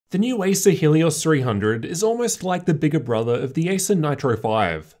The new Acer Helios 300 is almost like the bigger brother of the Acer Nitro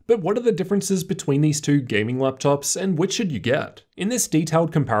 5, but what are the differences between these two gaming laptops and which should you get? In this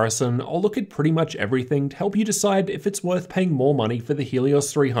detailed comparison, I'll look at pretty much everything to help you decide if it's worth paying more money for the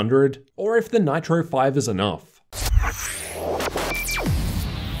Helios 300 or if the Nitro 5 is enough.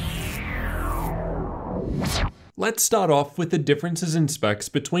 Let's start off with the differences in specs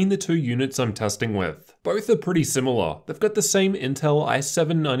between the two units I'm testing with. Both are pretty similar. They've got the same Intel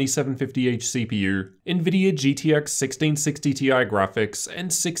i7-9750H CPU, NVIDIA GTX 1660 Ti graphics, and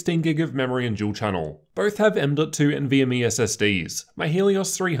 16GB of memory and dual channel. Both have M.2 NVMe SSDs. My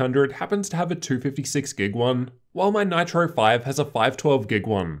Helios 300 happens to have a 256GB one, while my Nitro 5 has a 512GB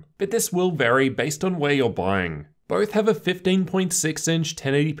one, but this will vary based on where you're buying. Both have a 15.6-inch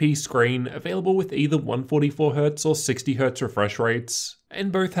 1080p screen available with either 144Hz or 60Hz refresh rates,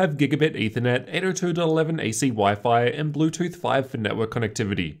 and both have Gigabit Ethernet, 802.11ac Wi-Fi, and Bluetooth 5 for network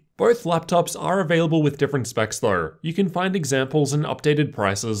connectivity. Both laptops are available with different specs though. You can find examples and updated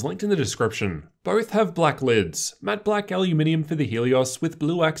prices linked in the description. Both have black lids, matte black aluminium for the Helios with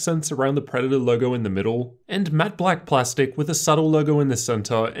blue accents around the Predator logo in the middle, and matte black plastic with a subtle logo in the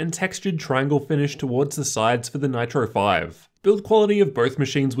center and textured triangle finish towards the sides for the Nitro 5. Build quality of both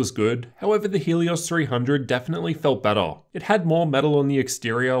machines was good, however the Helios 300 definitely felt better. It had more metal on the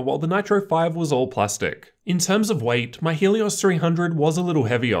exterior while the Nitro 5 was all plastic. In terms of weight, my Helios 300 was a little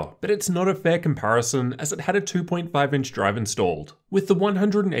heavier, but it's not a fair comparison as it had a 2.5-inch drive installed. With the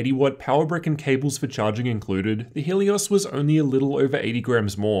 180-watt power brick and cables for charging included, the Helios was only a little over 80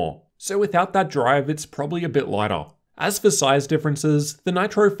 grams more. So without that drive, it's probably a bit lighter. As for size differences, the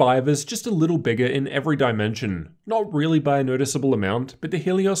Nitro 5 is just a little bigger in every dimension. Not really by a noticeable amount, but the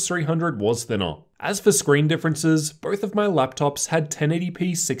Helios 300 was thinner. As for screen differences, both of my laptops had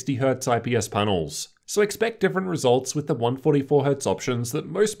 1080p 60Hz IPS panels, so expect different results with the 144Hz options that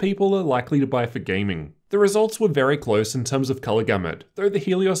most people are likely to buy for gaming. The results were very close in terms of color gamut, though the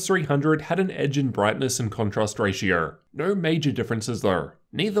Helios 300 had an edge in brightness and contrast ratio. No major differences though.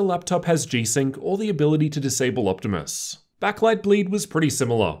 Neither laptop has G-Sync or the ability to disable Optimus. Backlight bleed was pretty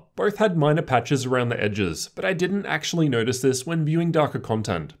similar. Both had minor patches around the edges, but I didn't actually notice this when viewing darker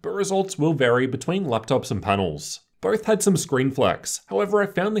content, but results will vary between laptops and panels. Both had some screen flex, however I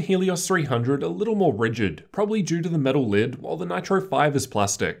found the Helios 300 a little more rigid, probably due to the metal lid, while the Nitro 5 is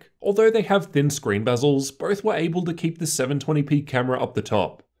plastic. Although they have thin screen bezels, both were able to keep the 720p camera up the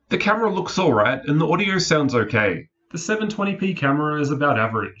top. The camera looks alright, and the audio sounds okay. The 720p camera is about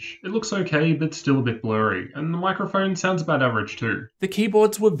average. It looks okay, but still a bit blurry, and the microphone sounds about average too. The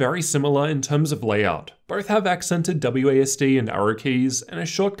keyboards were very similar in terms of layout. Both have accented WASD and arrow keys, and a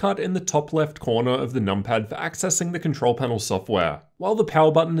shortcut in the top left corner of the numpad for accessing the control panel software, while the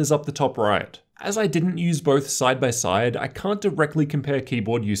power button is up the top right. As I didn't use both side by side, I can't directly compare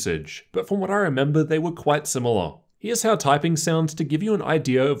keyboard usage, but from what I remember they were quite similar. Here's how typing sounds to give you an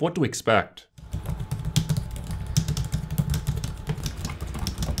idea of what to expect.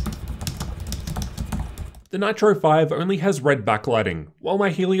 The Nitro 5 only has red backlighting, while my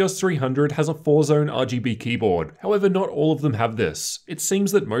Helios 300 has a 4-zone RGB keyboard. However, not all of them have this. It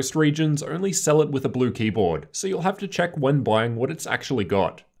seems that most regions only sell it with a blue keyboard, so you'll have to check when buying what it's actually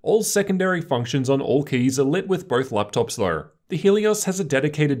got. All secondary functions on all keys are lit with both laptops though. The Helios has a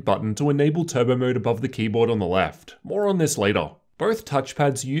dedicated button to enable turbo mode above the keyboard on the left. More on this later. Both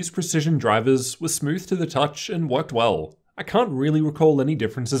touchpads use precision drivers, were smooth to the touch, and worked well. I can't really recall any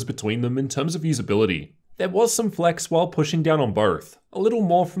differences between them in terms of usability. There was some flex while pushing down on both, a little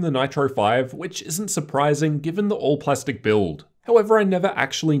more from the Nitro 5, which isn't surprising given the all-plastic build. However, I never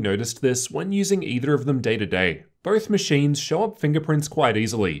actually noticed this when using either of them day to day. Both machines show up fingerprints quite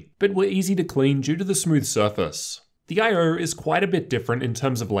easily, but were easy to clean due to the smooth surface. The I/O is quite a bit different in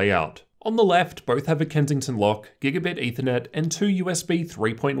terms of layout. On the left, both have a Kensington lock, Gigabit Ethernet, and two USB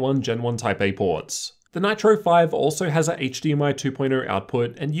 3.1 Gen 1 Type A ports. The Nitro 5 also has a HDMI 2.0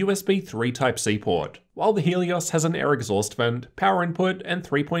 output and USB 3 Type-C port, while the Helios has an air exhaust vent, power input, and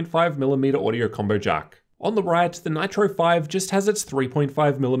 3.5mm audio combo jack. On the right, the Nitro 5 just has its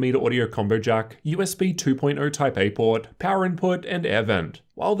 3.5mm audio combo jack, USB 2.0 Type-A port, power input, and air vent,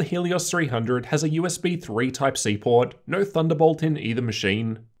 while the Helios 300 has a USB 3 Type-C port, no Thunderbolt in either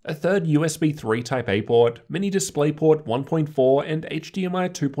machine, a third USB 3 Type-A port, mini DisplayPort 1.4, and HDMI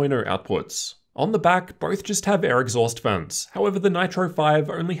 2.0 outputs. On the back, both just have air exhaust vents, however the Nitro 5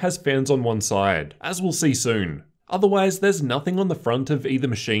 only has fans on one side, as we'll see soon. Otherwise, there's nothing on the front of either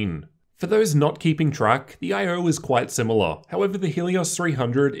machine. For those not keeping track, the I/O is quite similar, however the Helios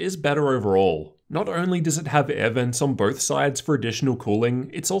 300 is better overall. Not only does it have air vents on both sides for additional cooling,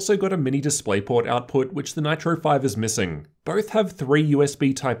 it's also got a mini DisplayPort output which the Nitro 5 is missing. Both have 3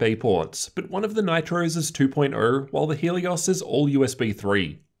 USB Type-A ports, but one of the Nitros is 2.0 while the Helios is all USB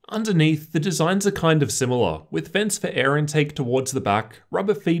 3. Underneath, the designs are kind of similar, with vents for air intake towards the back,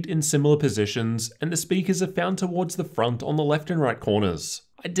 rubber feet in similar positions, and the speakers are found towards the front on the left and right corners.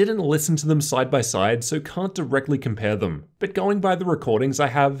 I didn't listen to them side by side, so can't directly compare them, but going by the recordings I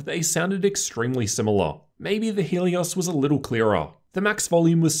have, they sounded extremely similar. Maybe the Helios was a little clearer. The max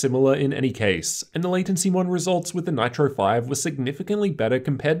volume was similar in any case, and the latency mod results with the Nitro 5 were significantly better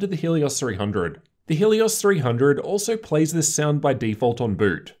compared to the Helios 300. The Helios 300 also plays this sound by default on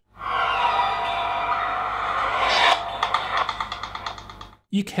boot.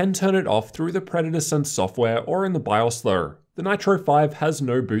 You can turn it off through the Predator Sense software or in the BIOS though. The Nitro 5 has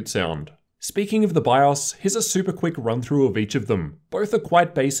no boot sound. Speaking of the BIOS, here's a super quick run through of each of them. Both are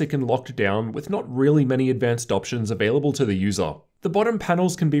quite basic and locked down with not really many advanced options available to the user. The bottom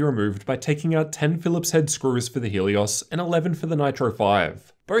panels can be removed by taking out 10 Phillips head screws for the Helios and 11 for the Nitro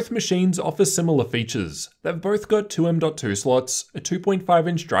 5. Both machines offer similar features. They've both got two M.2 slots, a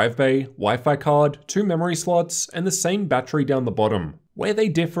 2.5-inch drive bay, Wi-Fi card, 2 memory slots, and the same battery down the bottom. Where they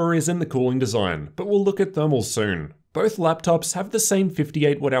differ is in the cooling design, but we'll look at thermals soon. Both laptops have the same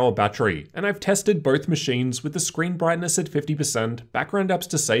 58 Wh battery, and I've tested both machines with the screen brightness at 50%, background apps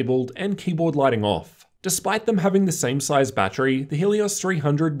disabled, and keyboard lighting off. Despite them having the same size battery, the Helios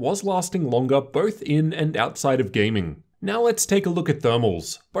 300 was lasting longer both in and outside of gaming. Now let's take a look at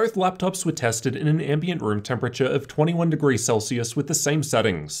thermals. Both laptops were tested in an ambient room temperature of 21 degrees Celsius with the same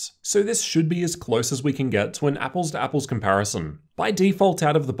settings, so this should be as close as we can get to an apples to apples comparison. By default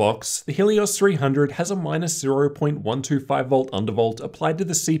out of the box, the Helios 300 has a minus 0.125 volt undervolt applied to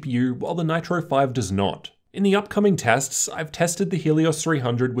the CPU while the Nitro 5 does not. In the upcoming tests, I've tested the Helios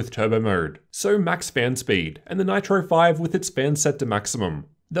 300 with turbo mode, so max fan speed, and the Nitro 5 with its fan set to maximum,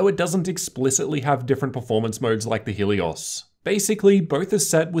 though it doesn't explicitly have different performance modes like the Helios. Basically, both are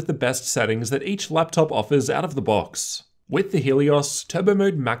set with the best settings that each laptop offers out of the box. With the Helios, turbo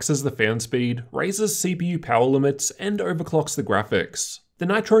mode maxes the fan speed, raises CPU power limits, and overclocks the graphics. The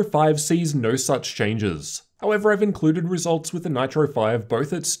Nitro 5 sees no such changes. However, I've included results with the Nitro 5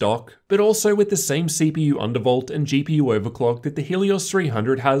 both at stock, but also with the same CPU undervolt and GPU overclock that the Helios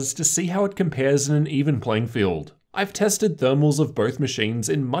 300 has to see how it compares in an even playing field. I've tested thermals of both machines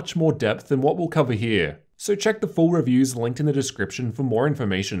in much more depth than what we'll cover here, so check the full reviews linked in the description for more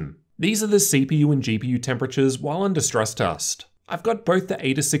information. These are the CPU and GPU temperatures while under stress test. I've got both the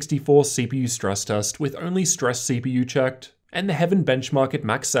AIDA64 CPU stress test with only stress CPU checked, and the Heaven benchmark at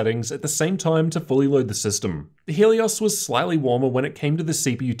max settings at the same time to fully load the system. The Helios was slightly warmer when it came to the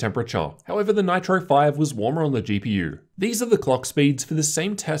CPU temperature, however the Nitro 5 was warmer on the GPU. These are the clock speeds for the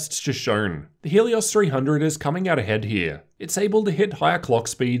same tests just shown. The Helios 300 is coming out ahead here. It's able to hit higher clock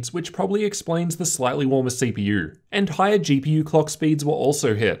speeds, which probably explains the slightly warmer CPU. And higher GPU clock speeds were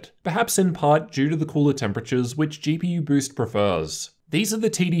also hit, perhaps in part due to the cooler temperatures which GPU Boost prefers. These are the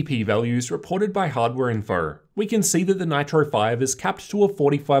TDP values reported by Hardware Info. We can see that the Nitro 5 is capped to a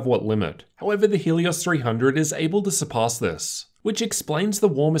 45 watt limit. However, the Helios 300 is able to surpass this, which explains the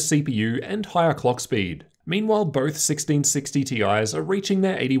warmer CPU and higher clock speed. Meanwhile, both 1660 Ti's are reaching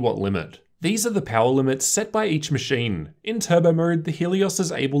their 80 watt limit. These are the power limits set by each machine. In turbo mode, the Helios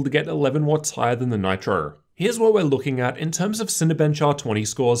is able to get 11 watts higher than the Nitro. Here's what we're looking at in terms of Cinebench R20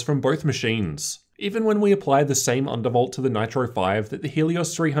 scores from both machines. Even when we apply the same undervolt to the Nitro 5 that the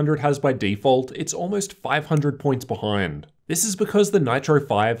Helios 300 has by default, it's almost 500 points behind. This is because the Nitro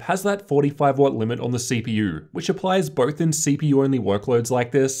 5 has that 45 watt limit on the CPU, which applies both in CPU only workloads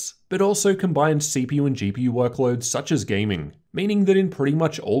like this, but also combined CPU and GPU workloads such as gaming, meaning that in pretty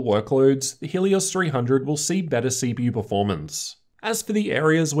much all workloads, the Helios 300 will see better CPU performance. As for the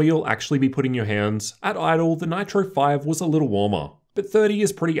areas where you'll actually be putting your hands, at idle the Nitro 5 was a little warmer. But 30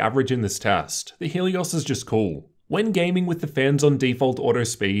 is pretty average in this test. The Helios is just cool. When gaming with the fans on default auto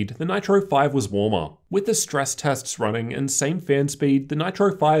speed, the Nitro 5 was warmer. With the stress tests running and same fan speed, the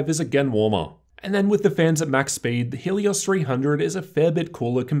Nitro 5 is again warmer. And then with the fans at max speed, the Helios 300 is a fair bit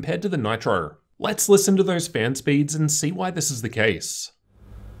cooler compared to the Nitro. Let's listen to those fan speeds and see why this is the case.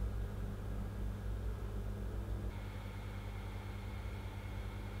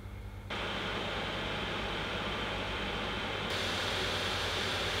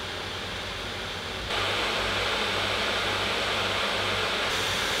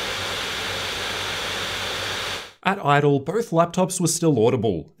 At idle, both laptops were still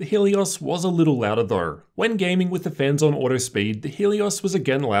audible. The Helios was a little louder though. When gaming with the fans on auto speed, the Helios was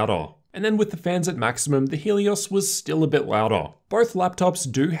again louder. And then with the fans at maximum, the Helios was still a bit louder. Both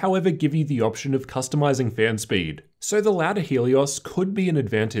laptops do, however, give you the option of customizing fan speed, so the louder Helios could be an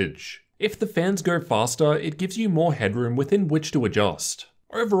advantage. If the fans go faster, it gives you more headroom within which to adjust.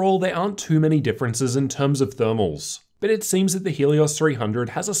 Overall, there aren't too many differences in terms of thermals, but it seems that the Helios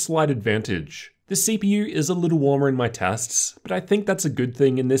 300 has a slight advantage. The CPU is a little warmer in my tests, but I think that's a good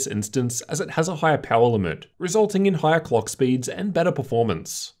thing in this instance as it has a higher power limit, resulting in higher clock speeds and better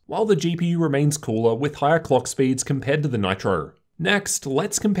performance, while the GPU remains cooler with higher clock speeds compared to the Nitro. Next,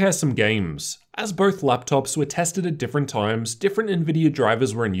 let's compare some games. As both laptops were tested at different times, different NVIDIA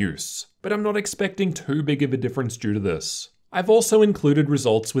drivers were in use, but I'm not expecting too big of a difference due to this. I've also included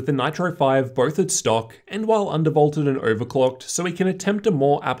results with the Nitro 5 both at stock and while undervolted and overclocked, so we can attempt a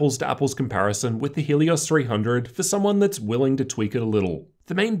more apples to apples comparison with the Helios 300 for someone that's willing to tweak it a little.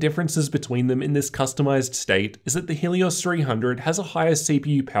 The main differences between them in this customized state is that the Helios 300 has a higher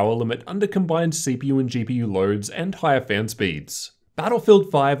CPU power limit under combined CPU and GPU loads and higher fan speeds.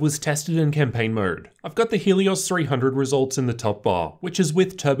 Battlefield 5 was tested in campaign mode. I've got the Helios 300 results in the top bar, which is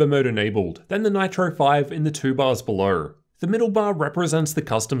with turbo mode enabled, then the Nitro 5 in the 2 bars below. The middle bar represents the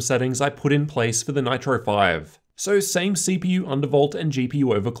custom settings I put in place for the Nitro 5. So same CPU undervolt and GPU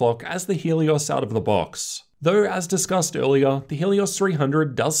overclock as the Helios out of the box. Though as discussed earlier, the Helios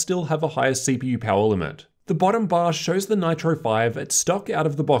 300 does still have a higher CPU power limit. The bottom bar shows the Nitro 5 at stock out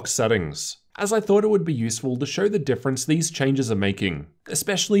of the box settings, as I thought it would be useful to show the difference these changes are making,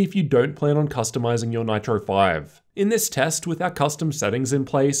 especially if you don't plan on customizing your Nitro 5. In this test, with our custom settings in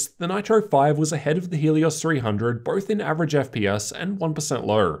place, the Nitro 5 was ahead of the Helios 300 both in average FPS and 1%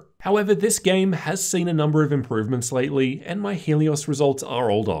 low. However, this game has seen a number of improvements lately, and my Helios results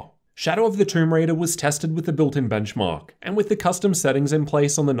are older. Shadow of the Tomb Raider was tested with the built-in benchmark, and with the custom settings in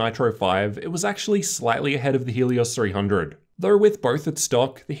place on the Nitro 5, it was actually slightly ahead of the Helios 300. Though with both at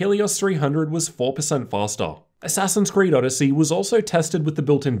stock, the Helios 300 was 4% faster. Assassin's Creed Odyssey was also tested with the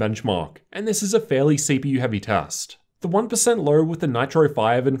built-in benchmark, and this is a fairly CPU-heavy test. The 1% low with the Nitro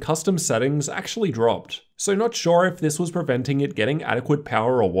 5 and custom settings actually dropped, so not sure if this was preventing it getting adequate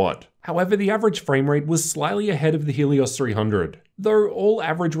power or what. However, the average frame rate was slightly ahead of the Helios 300, though all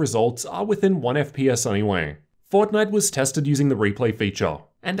average results are within 1 FPS anyway. Fortnite was tested using the replay feature,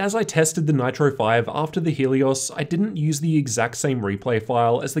 and as I tested the Nitro 5 after the Helios, I didn't use the exact same replay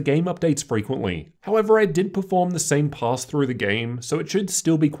file as the game updates frequently. However, I did perform the same pass through the game, so it should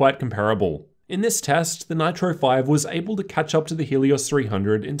still be quite comparable. In this test, the Nitro 5 was able to catch up to the Helios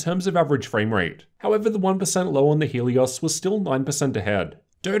 300 in terms of average frame rate. However, the 1% low on the Helios was still 9% ahead.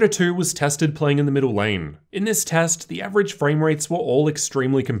 Dota 2 was tested playing in the middle lane. In this test, the average frame rates were all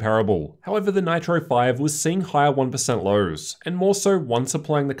extremely comparable. However, the Nitro 5 was seeing higher 1% lows, and more so once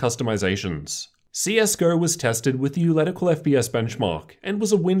applying the customizations. CSGO was tested with the Uletical FPS benchmark, and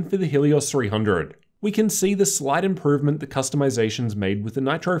was a win for the Helios 300. We can see the slight improvement the customizations made with the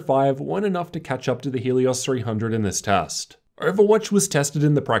Nitro 5 weren't enough to catch up to the Helios 300 in this test. Overwatch was tested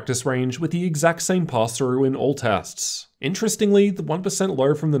in the practice range with the exact same pass-through in all tests. Interestingly, the 1%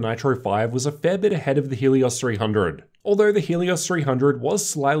 low from the Nitro 5 was a fair bit ahead of the Helios 300, although the Helios 300 was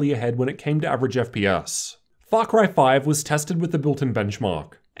slightly ahead when it came to average FPS. Far Cry 5 was tested with the built-in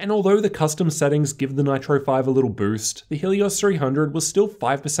benchmark, and although the custom settings give the Nitro 5 a little boost, the Helios 300 was still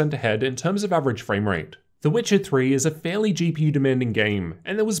 5% ahead in terms of average frame rate. The Witcher 3 is a fairly GPU demanding game,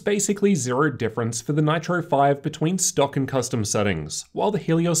 and there was basically zero difference for the Nitro 5 between stock and custom settings, while the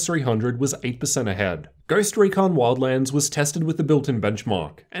Helios 300 was 8% ahead. Ghost Recon Wildlands was tested with the built-in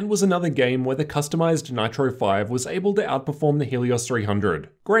benchmark, and was another game where the customized Nitro 5 was able to outperform the Helios 300.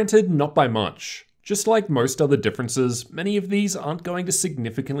 Granted, not by much. Just like most other differences, many of these aren't going to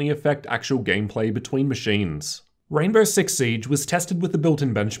significantly affect actual gameplay between machines. Rainbow Six Siege was tested with the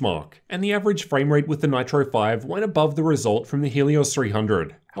built-in benchmark, and the average frame rate with the Nitro 5 went above the result from the Helios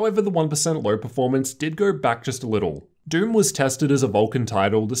 300. However, the 1% low performance did go back just a little. Doom was tested as a Vulkan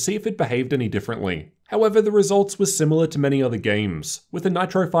title to see if it behaved any differently. However, the results were similar to many other games, with the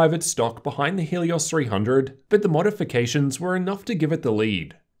Nitro 5 at stock behind the Helios 300, but the modifications were enough to give it the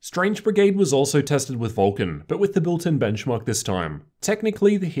lead. Strange Brigade was also tested with Vulkan, but with the built-in benchmark this time.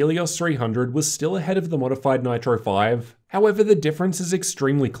 Technically, the Helios 300 was still ahead of the modified Nitro 5, however the difference is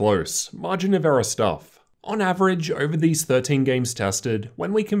extremely close, margin of error stuff. On average, over these 13 games tested,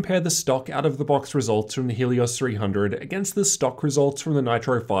 when we compare the stock out-of-the-box results from the Helios 300 against the stock results from the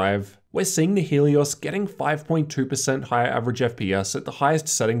Nitro 5, we're seeing the Helios getting 5.2% higher average FPS at the highest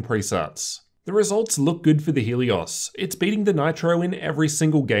setting presets. The results look good for the Helios. It's beating the Nitro in every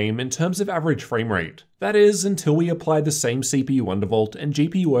single game in terms of average frame rate. That is, until we apply the same CPU undervolt and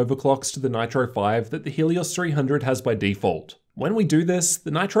GPU overclocks to the Nitro 5 that the Helios 300 has by default. When we do this, the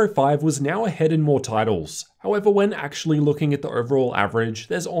Nitro 5 was now ahead in more titles. However, when actually looking at the overall average,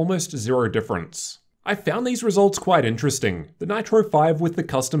 there's almost zero difference. I found these results quite interesting. The Nitro 5 with the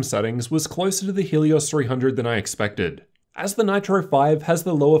custom settings was closer to the Helios 300 than I expected. As the Nitro 5 has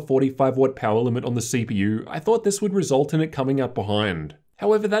the lower 45 watt power limit on the CPU, I thought this would result in it coming out behind.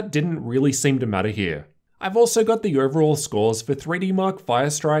 However, that didn't really seem to matter here. I've also got the overall scores for 3D Mark,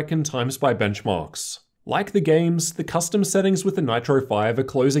 Firestrike, and Time Spy benchmarks. Like the games, the custom settings with the Nitro 5 are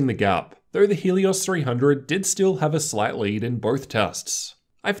closing the gap, though the Helios 300 did still have a slight lead in both tests.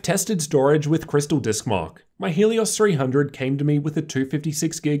 I've tested storage with Crystal Disk Mark. My Helios 300 came to me with a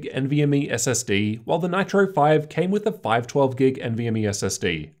 256GB NVMe SSD, while the Nitro 5 came with a 512GB NVMe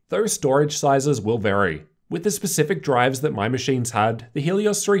SSD. Those storage sizes will vary. With the specific drives that my machines had, the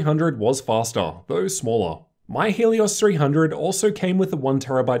Helios 300 was faster, though smaller. My Helios 300 also came with a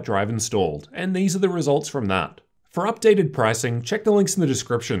 1TB drive installed, and these are the results from that. For updated pricing, check the links in the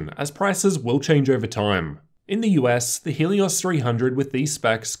description, as prices will change over time. In the US, the Helios 300 with these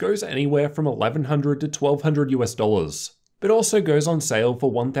specs goes anywhere from $1,100 to $1,200, but also goes on sale for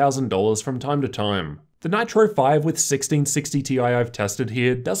 $1,000 from time to time. The Nitro 5 with 1660 Ti I've tested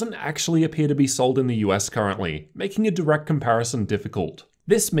here doesn't actually appear to be sold in the US currently, making a direct comparison difficult.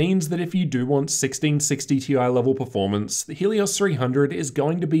 This means that if you do want 1660 Ti level performance, the Helios 300 is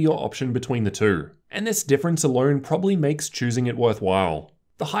going to be your option between the two, and this difference alone probably makes choosing it worthwhile.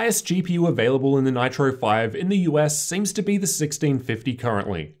 The highest GPU available in the Nitro 5 in the US seems to be the 1650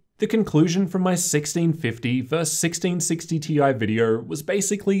 currently. The conclusion from my 1650 versus 1660 Ti video was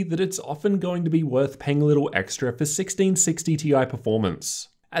basically that it's often going to be worth paying a little extra for 1660 Ti performance,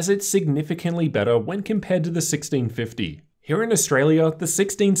 as it's significantly better when compared to the 1650. Here in Australia, the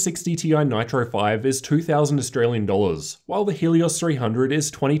 1660 Ti Nitro 5 is $2,000 Australian dollars, while the Helios 300 is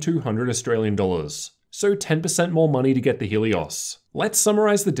 $2,200 Australian dollars. So 10% more money to get the Helios. Let's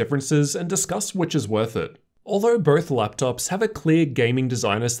summarize the differences and discuss which is worth it. Although both laptops have a clear gaming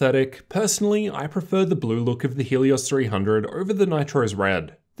design aesthetic, personally I prefer the blue look of the Helios 300 over the Nitro's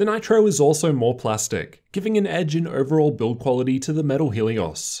red. The Nitro is also more plastic, giving an edge in overall build quality to the metal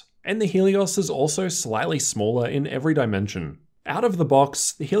Helios. And the Helios is also slightly smaller in every dimension. Out of the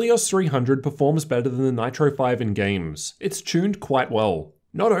box, the Helios 300 performs better than the Nitro 5 in games. It's tuned quite well.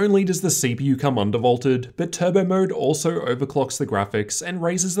 Not only does the CPU come undervolted, but turbo mode also overclocks the graphics and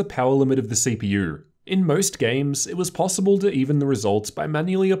raises the power limit of the CPU. In most games, it was possible to even the results by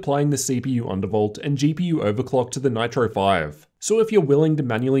manually applying the CPU undervolt and GPU overclock to the Nitro 5. So if you're willing to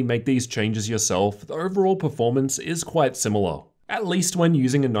manually make these changes yourself, the overall performance is quite similar, at least when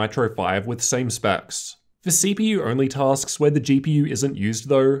using a Nitro 5 with same specs. For CPU-only tasks where the GPU isn't used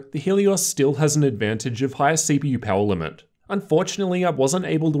though, the Helios still has an advantage of higher CPU power limit. Unfortunately, I wasn't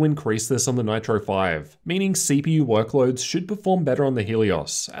able to increase this on the Nitro 5, meaning CPU workloads should perform better on the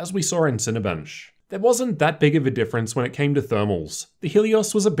Helios, as we saw in Cinebench. There wasn't that big of a difference when it came to thermals. The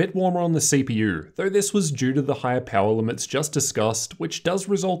Helios was a bit warmer on the CPU, though this was due to the higher power limits just discussed, which does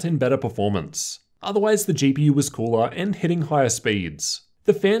result in better performance. Otherwise, the GPU was cooler and hitting higher speeds.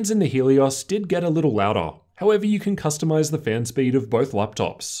 The fans in the Helios did get a little louder, however you can customize the fan speed of both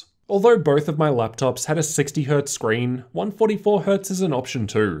laptops. Although both of my laptops had a 60Hz screen, 144Hz is an option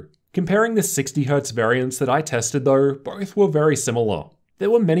too. Comparing the 60Hz variants that I tested though, both were very similar. There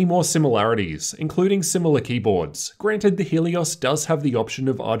were many more similarities, including similar keyboards. Granted, the Helios does have the option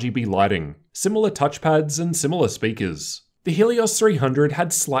of RGB lighting, similar touchpads, and similar speakers. The Helios 300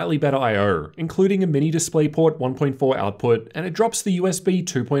 had slightly better I/O, including a mini DisplayPort 1.4 output, and it drops the USB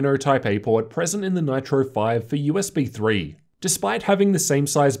 2.0 Type-A port present in the Nitro 5 for USB 3. Despite having the same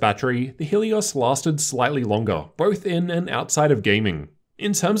size battery, the Helios lasted slightly longer, both in and outside of gaming.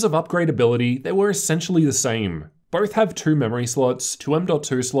 In terms of upgradability, they were essentially the same. Both have 2 memory slots, 2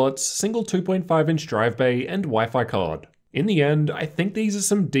 M.2 slots, single 2.5-inch drive bay, and Wi-Fi card. In the end, I think these are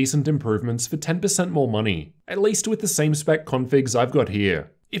some decent improvements for 10% more money, at least with the same spec configs I've got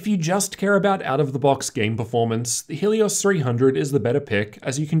here. If you just care about out-of-the-box game performance, the Helios 300 is the better pick,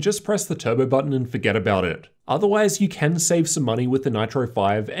 as you can just press the turbo button and forget about it. Otherwise, you can save some money with the Nitro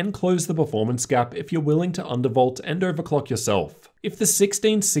 5 and close the performance gap if you're willing to undervolt and overclock yourself. If the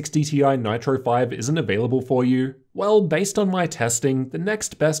 1660 Ti Nitro 5 isn't available for you, well, based on my testing, the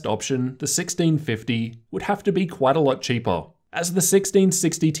next best option, the 1650, would have to be quite a lot cheaper, as the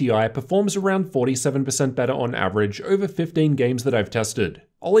 1660 Ti performs around 47% better on average over 15 games that I've tested.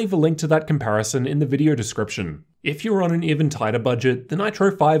 I'll leave a link to that comparison in the video description. If you're on an even tighter budget, the Nitro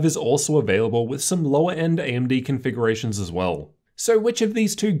 5 is also available with some lower end AMD configurations as well. So which of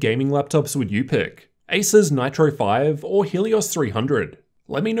these two gaming laptops would you pick? Acer's Nitro 5 or Helios 300?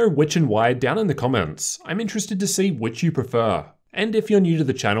 Let me know which and why down in the comments. I'm interested to see which you prefer. And if you're new to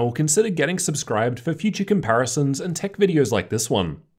the channel, consider getting subscribed for future comparisons and tech videos like this one.